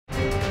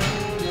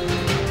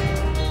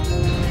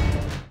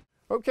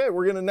Okay,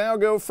 we're going to now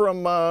go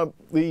from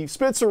the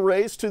Spitzer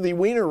race to the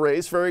Weiner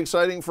race. Very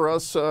exciting for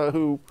us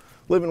who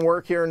live and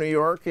work here in New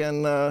York.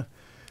 And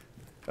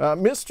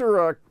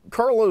Mr.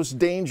 Carlos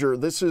Danger,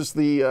 this is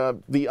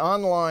the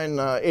online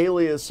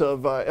alias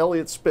of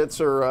Elliot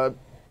Spitzer,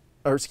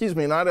 or excuse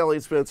me, not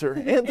Elliot Spitzer,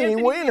 Anthony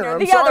Weiner. I'm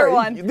the sorry. other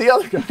one. The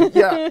other guy.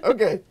 Yeah,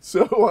 okay.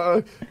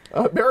 So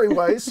Bari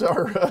Weiss,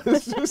 our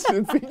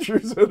assistant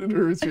features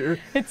editor, is here.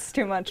 It's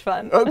too much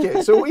fun.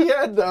 Okay, so we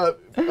had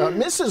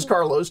Mrs.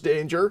 Carlos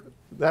Danger.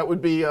 That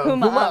would be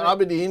Huma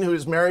Abedin, who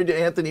is married to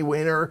Anthony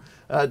Weiner,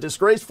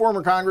 disgraced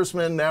former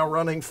congressman, now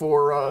running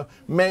for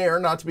mayor,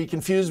 not to be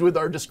confused with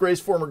our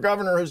disgraced former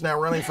governor, who's now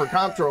running for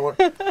comptroller.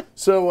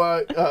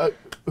 So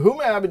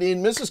Huma Abedin,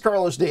 Mrs.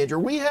 Carlos Danger,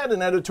 we had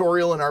an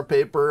editorial in our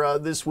paper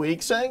this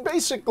week saying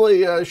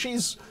basically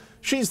she's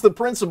the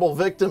principal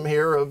victim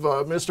here of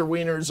Mr.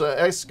 Weiner's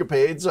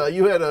escapades.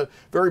 You had a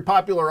very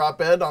popular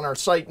op-ed on our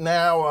site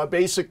now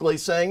basically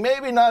saying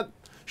maybe not.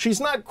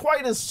 She's not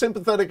quite as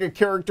sympathetic a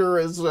character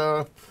as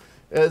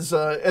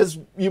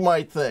you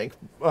might think.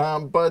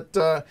 But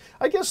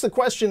I guess the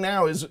question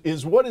now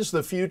is what is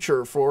the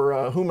future for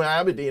Huma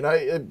Abedin?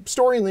 A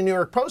story in the New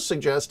York Post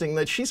suggesting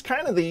that she's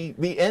kind of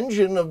the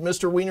engine of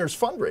Mr. Weiner's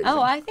fundraising.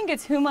 Oh, I think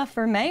it's Huma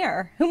for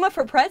mayor, Huma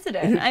for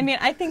president. I mean,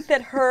 I think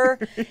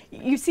that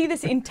you see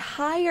this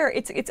entire,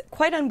 it's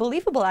quite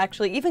unbelievable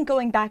actually, even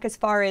going back as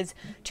far as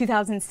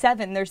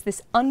 2007, there's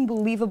this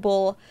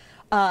unbelievable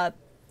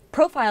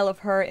profile of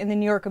her in the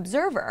New York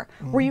Observer,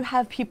 where you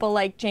have people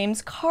like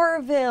James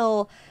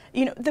Carville,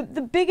 you know,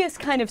 the biggest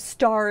kind of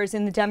stars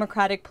in the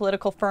Democratic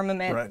political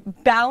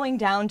firmament, bowing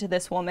down to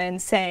this woman,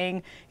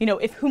 saying, you know,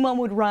 if Huma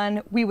would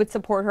run, we would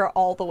support her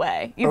all the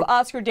way. You have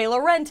Oscar de la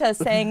Renta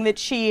saying that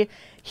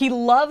he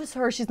loves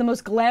her. She's the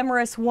most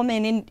glamorous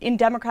woman in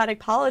Democratic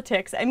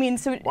politics. I mean,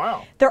 so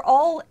they're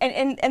all,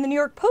 and the New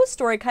York Post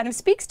story kind of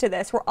speaks to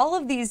this, where all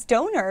of these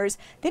donors,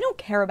 they don't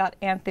care about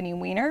Anthony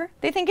Weiner.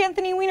 They think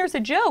Anthony Weiner's a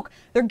joke.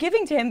 They're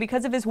giving to him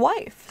because of his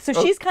wife. So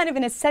she's kind of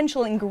an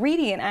essential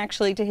ingredient,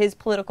 actually, to his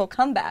political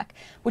comeback,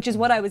 which is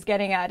what I was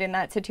getting at in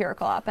that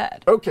satirical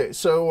op-ed. Okay,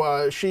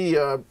 so she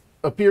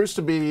appears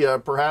to be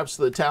perhaps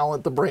the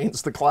talent, the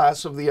brains, the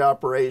class of the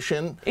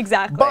operation.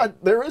 Exactly.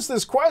 But there is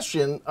this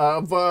question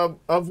of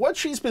what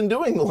she's been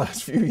doing the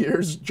last few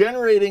years,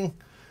 generating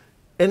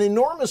an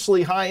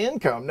enormously high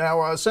income.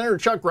 Now, Senator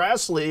Chuck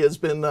Grassley has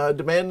been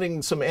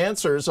demanding some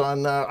answers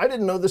on, I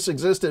didn't know this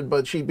existed,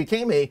 but she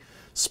became a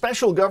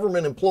special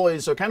government employee,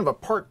 so kind of a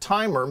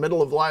part-timer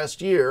middle of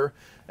last year,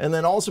 and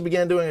then also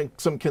began doing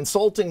some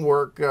consulting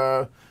work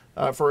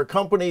for a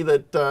company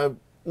that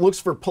looks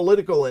for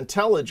political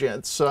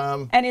intelligence.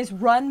 And is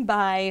run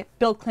by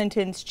Bill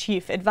Clinton's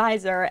chief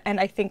advisor, and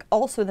I think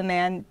also the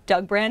man,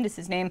 Doug Brand is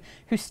his name,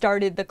 who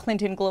started the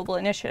Clinton Global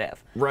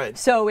Initiative. Right.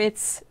 So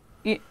it's,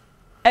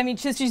 I mean,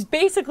 she's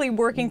basically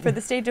working for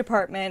the State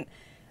Department,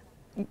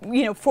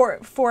 you know,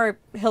 for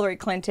Hillary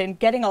Clinton,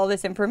 getting all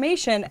this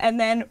information, and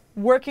then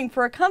working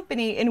for a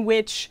company in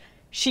which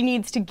she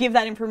needs to give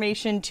that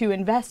information to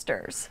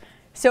investors.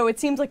 So it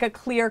seems like a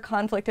clear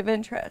conflict of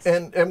interest.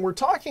 And we're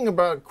talking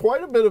about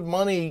quite a bit of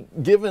money,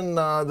 given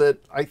that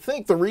I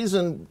think the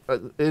reason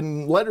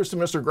in letters to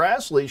Mr.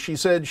 Grassley, she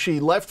said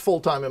she left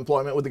full-time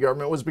employment with the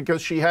government was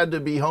because she had to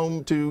be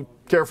home to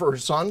care for her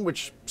son,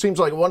 which seems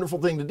like a wonderful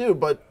thing to do.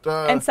 But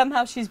and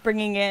somehow she's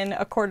bringing in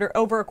over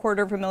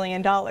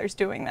 $250,000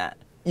 doing that.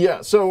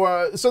 Yeah,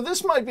 so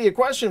this might be a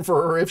question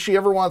for her if she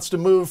ever wants to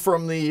move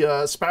from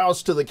the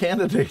spouse to the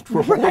candidate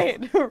role.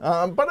 Right.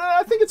 But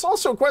I think it's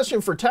also a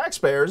question for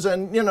taxpayers,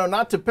 and you know,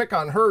 not to pick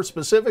on her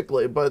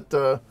specifically, but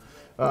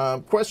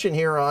question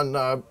here on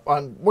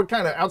what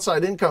kind of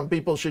outside income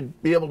people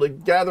should be able to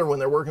gather when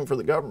they're working for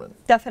the government.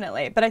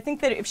 Definitely, but I think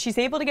that if she's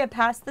able to get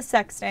past the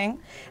sexting,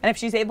 and if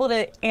she's able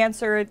to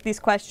answer these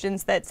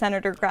questions that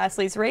Senator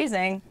Grassley's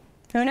raising,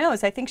 who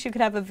knows? I think she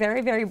could have a very,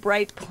 very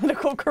bright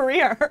political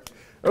career.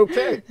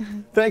 Okay.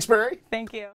 Thanks, Bari. Thank you.